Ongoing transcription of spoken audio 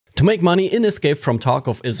To make money in Escape from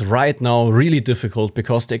Tarkov is right now really difficult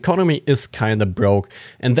because the economy is kinda broke,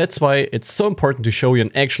 and that's why it's so important to show you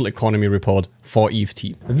an actual economy report for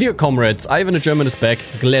EFT. Dear comrades, Ivan the German is back,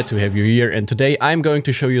 glad to have you here, and today I'm going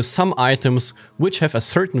to show you some items which have a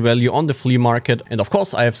certain value on the flea market, and of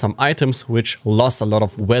course I have some items which lost a lot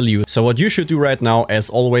of value. So what you should do right now,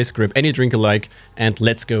 as always, grab any drink you like and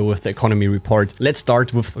let's go with the economy report. Let's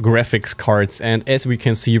start with graphics cards, and as we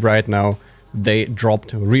can see right now, they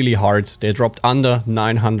dropped really hard. They dropped under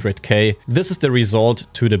 900k. This is the result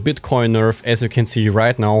to the Bitcoin nerf. As you can see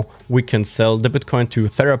right now, we can sell the Bitcoin to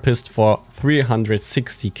Therapist for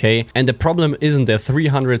 360k. And the problem isn't the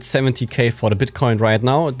 370k for the Bitcoin right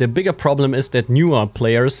now. The bigger problem is that newer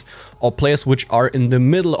players or players which are in the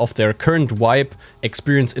middle of their current wipe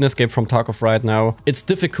experience in Escape from Tarkov right now. It's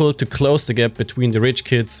difficult to close the gap between the rich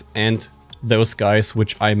kids and those guys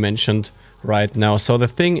which I mentioned right now. So the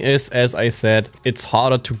thing is, as I said, it's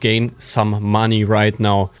harder to gain some money right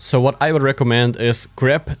now. So what I would recommend is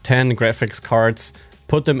grab 10 graphics cards,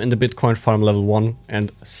 put them in the Bitcoin farm level 1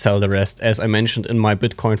 and sell the rest, as I mentioned in my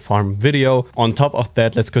Bitcoin farm video. On top of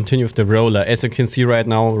that, let's continue with the roller. As you can see right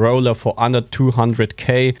now, roller for under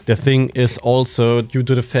 200k. The thing is also due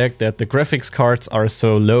to the fact that the graphics cards are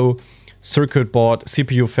so low, circuit board,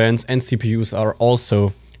 CPU fans and CPUs are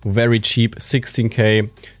also very cheap, 16k.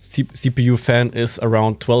 CPU fan is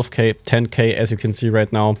around 12k, 10k as you can see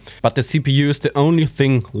right now. But the CPU is the only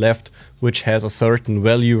thing left which has a certain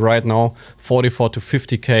value right now, 44 to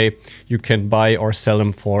 50k. You can buy or sell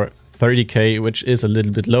them for 30k, which is a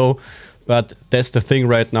little bit low. But that's the thing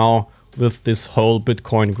right now with this whole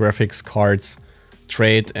Bitcoin graphics cards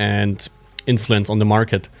trade and influence on the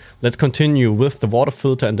market. Let's continue with the water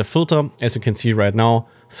filter and the filter. As you can see right now,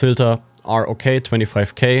 filter are okay,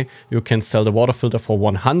 25k. You can sell the water filter for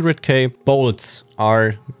 100k. Bolts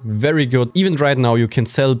are very good. Even right now you can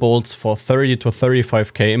sell bolts for 30 to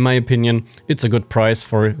 35k. In my opinion, it's a good price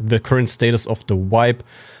for the current status of the wipe.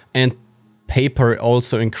 And paper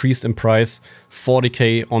also increased in price,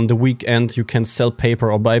 40k on the weekend. You can sell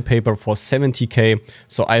paper or buy paper for 70k.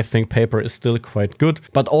 So I think paper is still quite good.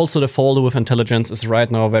 But also the folder with intelligence is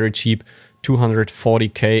right now very cheap.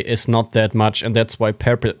 240k is not that much, and that's why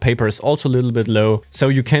paper is also a little bit low. So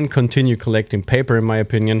you can continue collecting paper in my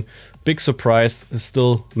opinion. Big surprise is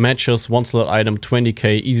still matches, one slot item,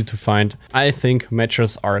 20k, easy to find. I think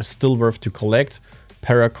matches are still worth to collect.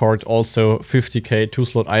 Paracord also 50k,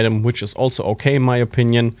 2-slot item, which is also okay in my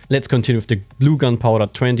opinion. Let's continue with the blue gunpowder,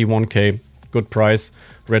 21k, good price.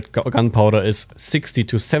 Red gunpowder is 60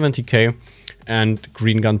 to 70k. And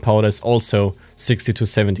green gunpowder is also 60 to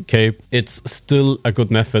 70k. It's still a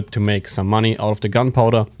good method to make some money out of the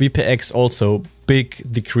gunpowder. VPX also big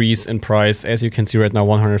decrease in price, as you can see right now,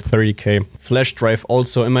 130k. Flash drive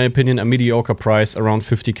also, in my opinion, a mediocre price, around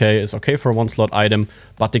 50k is okay for a 1-slot item.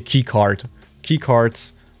 But the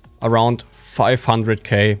keycards around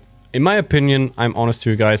 500k. In my opinion, I'm honest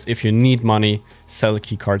to you guys, if you need money, sell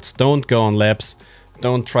keycards. Don't go on labs.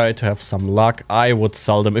 Don't try to have some luck. I would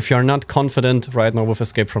sell them. If you're not confident right now with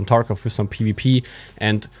Escape from Tarkov, with some PvP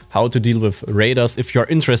and how to deal with raiders, if you're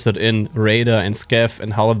interested in raider and scav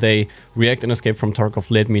and how they react in Escape from Tarkov,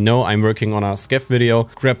 let me know. I'm working on a scav video.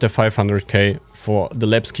 Grab the 500k for the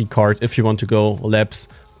labs key card. If you want to go labs,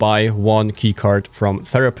 buy one key card from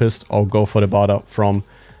Therapist or go for the barter from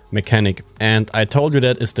Mechanic. And I told you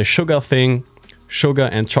that is the sugar thing. Sugar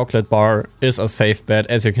and chocolate bar is a safe bet.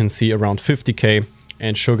 As you can see, around 50k.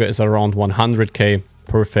 And sugar is around 100k,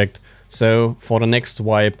 perfect. So for the next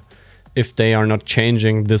wipe, if they are not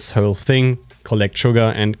changing this whole thing, collect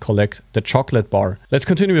sugar and collect the chocolate bar. Let's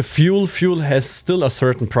continue with fuel. Fuel has still a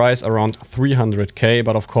certain price, around 300k,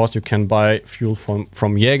 but of course you can buy fuel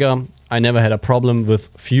from Jaeger. I never had a problem with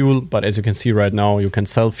fuel, but as you can see right now, you can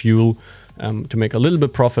sell fuel to make a little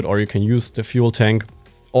bit profit, or you can use the fuel tank.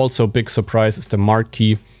 Also big surprise is the marked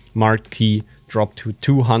key. Marked key dropped to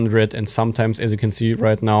 200 and sometimes, as you can see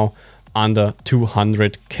right now, under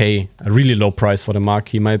 200k. A really low price for the mark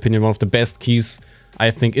key. In my opinion, one of the best keys.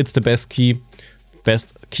 I think it's the best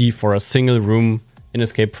key for a single room in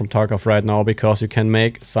Escape from Tarkov right now, because you can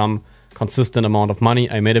make some consistent amount of money.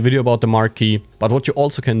 I made a video about the mark key, but what you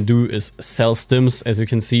also can do is sell stims. As you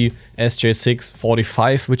can see, SJ6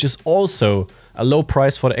 45, which is also a low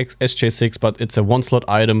price for the SJ6, but it's a 1-slot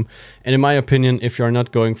item. And in my opinion, if you're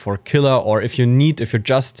not going for killer, or if you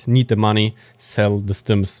just need the money, sell the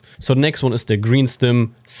stims. So the next one is the green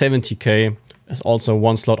stim, 70k. It's also a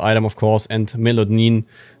 1-slot item, of course, and Melodine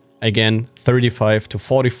again 35 to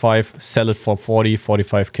 45, sell it for 40,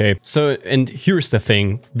 45k. So, and here's the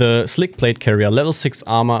thing, the slick plate carrier level 6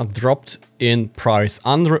 armor dropped in price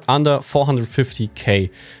under 450k.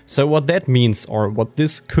 So what that means, or what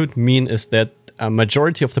this could mean, is that a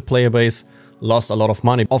majority of the player base lost a lot of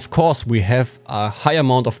money. Of course, we have a high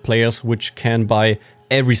amount of players which can buy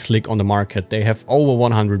every slick on the market. They have over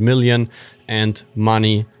 100 million and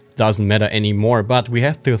money doesn't matter anymore. But we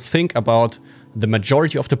have to think about the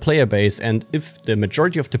majority of the player base, and if the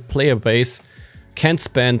majority of the player base can't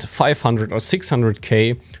spend 500 or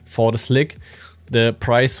 600k for the slick, the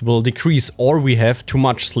price will decrease, or we have too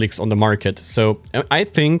much slicks on the market. So I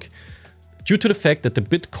think due to the fact that the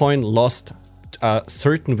Bitcoin lost a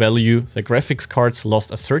certain value, the graphics cards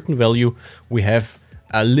lost a certain value, we have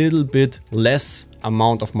a little bit less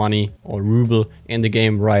amount of money or ruble in the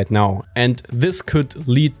game right now. And this could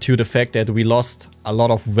lead to the fact that we lost a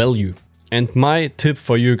lot of value. And my tip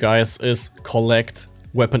for you guys is collect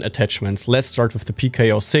weapon attachments. Let's start with the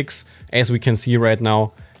PK06. As we can see right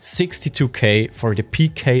now, 62k for the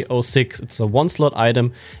PK06. It's a 1-slot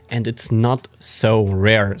item and it's not so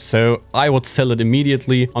rare. So I would sell it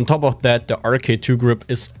immediately. On top of that, the RK2 grip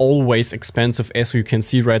is always expensive. As you can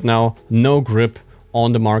see right now, no grip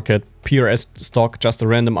on the market. PRS stock, just a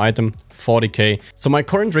random item, 40k. So my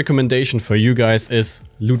current recommendation for you guys is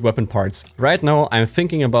loot weapon parts. Right now I'm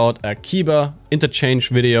thinking about a Kiba interchange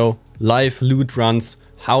video, live loot runs.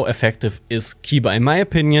 How effective is Kiba? In my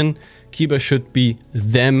opinion, Kiba should be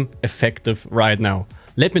damn effective right now.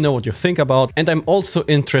 Let me know what you think about, and I'm also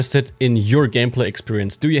interested in your gameplay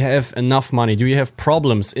experience. Do you have enough money? Do you have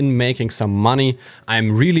problems in making some money?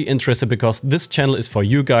 I'm really interested because this channel is for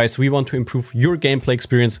you guys. We want to improve your gameplay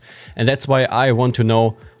experience, and that's why I want to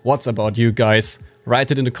know what's about you guys.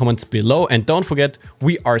 Write it in the comments below, and don't forget,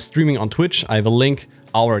 we are streaming on Twitch. I will link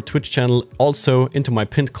our Twitch channel also into my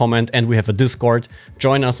pinned comment, and we have a Discord.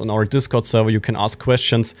 Join us on our Discord server, you can ask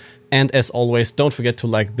questions. And as always, don't forget to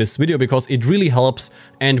like this video because it really helps,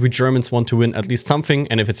 and we Germans want to win at least something.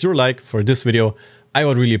 And if it's your like for this video, I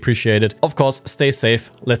would really appreciate it. Of course, stay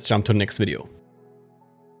safe. Let's jump to the next video.